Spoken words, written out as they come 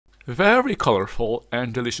Very colorful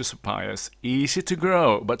and delicious papayas, easy to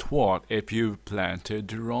grow, but what if you planted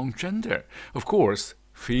the wrong gender? Of course,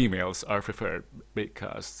 females are preferred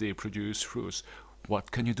because they produce fruits.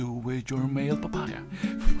 What can you do with your male papaya?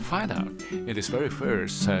 Find out in this very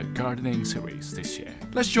first gardening series this year.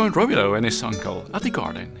 Let's join Romeo and his uncle at the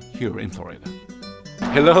garden here in Florida.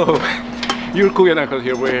 Hello! Your kuya and uncle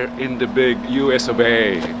here. We're in the big US of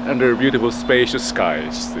A under beautiful spacious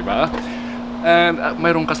skies, diba? And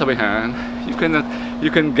mayroong kasabihan,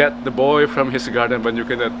 you can get the boy from his garden, but you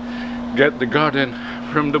cannot get the garden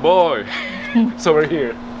from the boy. So we're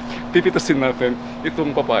here. Pipitasin natin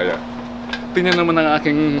itong papaya. Tingnan naman ang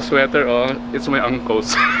aking sweater, oh, it's my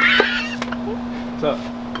uncle's. So,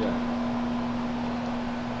 yeah.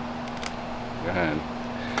 Yan.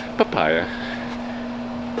 Papaya.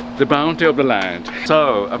 The bounty of the land.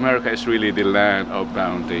 So, America is really the land of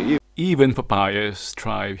bounty. Even papayas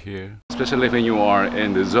thrive here, especially when you are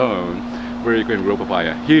in the zone where you can grow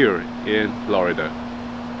papaya here in Florida.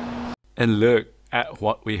 And look at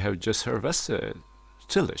what we have just harvested.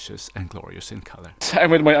 Delicious and glorious in color.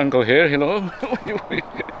 I'm with my uncle here. Hello.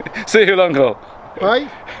 Say hello, uncle. Hi.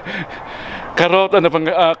 Karot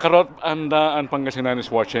and Pangasinan is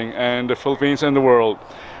watching, and the Philippines and the world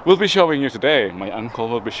will be showing you today. My uncle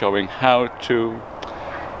will be showing how to,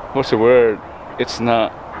 what's the word? It's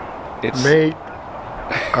Make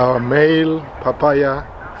a male papaya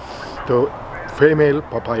to female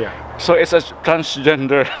papaya. So it's a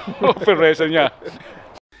transgender operation, yeah.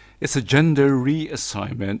 It's a gender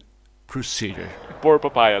reassignment procedure for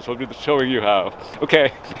papayas. We'll be showing you how.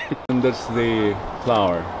 Okay. And that's the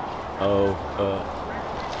flower of a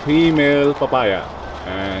female papaya,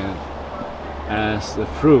 and as the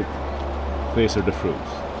fruit, these are the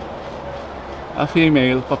fruits. A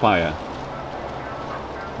female papaya.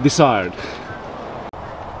 Desired.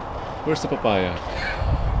 Where's the papaya? Yeah.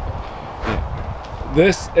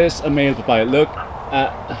 This is a male papaya. Look at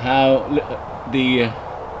how the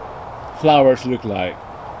flowers look like.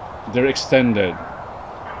 They're extended.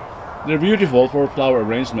 They're beautiful for flower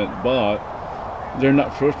arrangement, but they're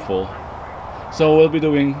not fruitful. So we'll be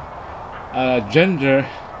doing a gender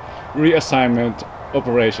reassignment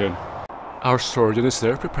operation. Our surgeon is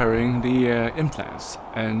there preparing the implants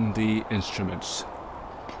and the instruments.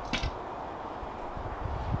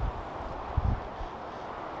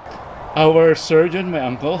 Our surgeon, my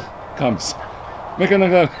uncle, comes. Make an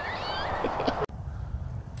uncle.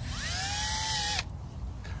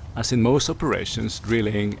 As in most operations,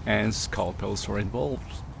 drilling and scalpels are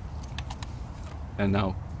involved. And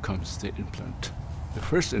now comes the implant, the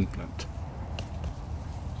first implant.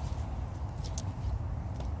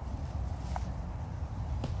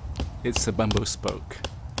 It's a bamboo spoke.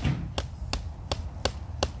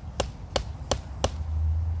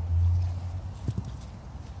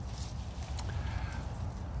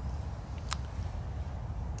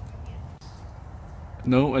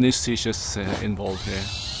 No anesthesia involved here.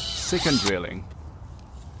 Second drilling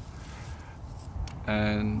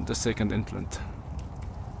and the second implant.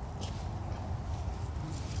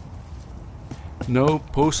 No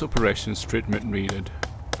post-operation treatment needed.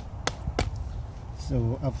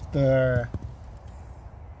 So after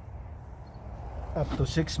up to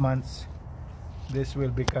 6 months, this will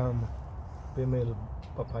become female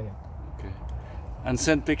papaya. Okay. And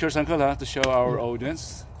send pictures, uncle, to show our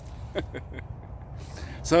audience.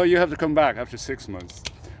 So you have to come back after 6 months.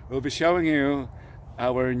 We'll be showing you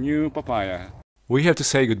our new papaya. We have to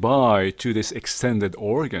say goodbye to these extended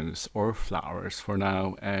organs or flowers for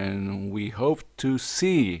now, and we hope to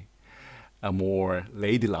see a more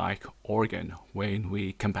ladylike organ when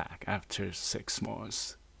we come back after 6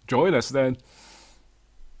 months. Join us then.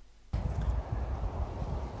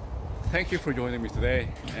 Thank you for joining me today,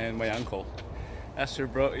 and my uncle Esther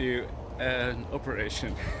brought you an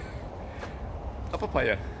operation. A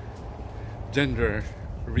papaya gender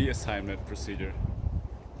reassignment procedure.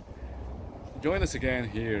 Join us again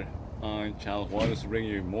here on Channel 1 to bring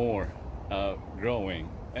you more growing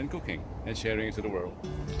and cooking and sharing it to the world.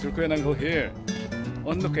 Your Kuya and Uncle here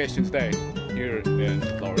on location today here in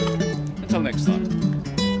Florida. Until next time.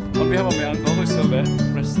 On behalf of my uncle who's still there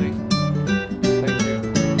resting, thank you.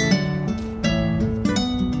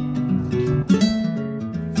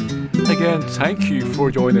 Again, thank you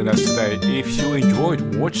for joining us today. If you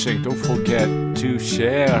enjoyed watching, don't forget to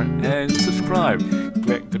share and subscribe.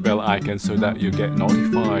 Click the bell icon so that you get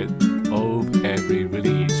notified of every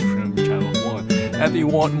release from Channel 1. And if you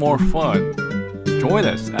want more fun, join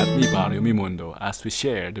us at Mi Barrio Mi Mundo as we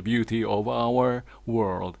share the beauty of our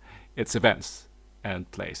world, its events and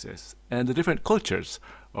places, and the different cultures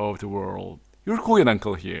of the world. Your Kuya and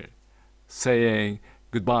Uncle here, saying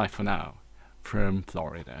Goodbye for now from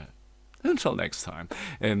Florida. Until next time,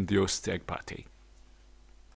 and your steak patty.